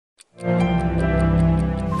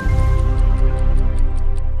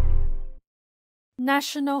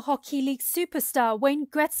National Hockey League superstar Wayne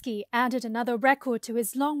Gretzky added another record to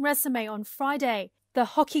his long resume on Friday. The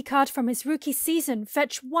hockey card from his rookie season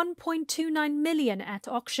fetched $1.29 million at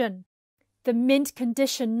auction. The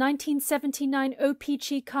mint-condition 1979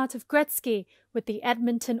 OPG card of Gretzky with the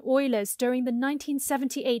Edmonton Oilers during the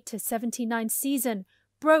 1978-79 season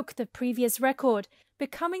broke the previous record,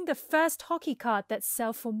 becoming the first hockey card that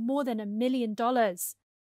sold for more than $1 million.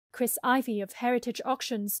 Chris Ivey of Heritage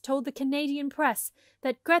Auctions told the Canadian press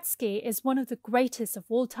that Gretzky is one of the greatest of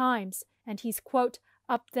all times, and he's, quote,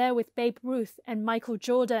 up there with Babe Ruth and Michael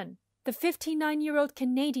Jordan. The 59-year-old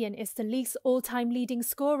Canadian is the league's all-time leading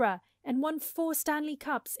scorer and won 4 Stanley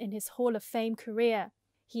Cups in his Hall of Fame career.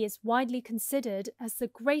 He is widely considered as the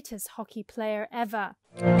greatest hockey player ever.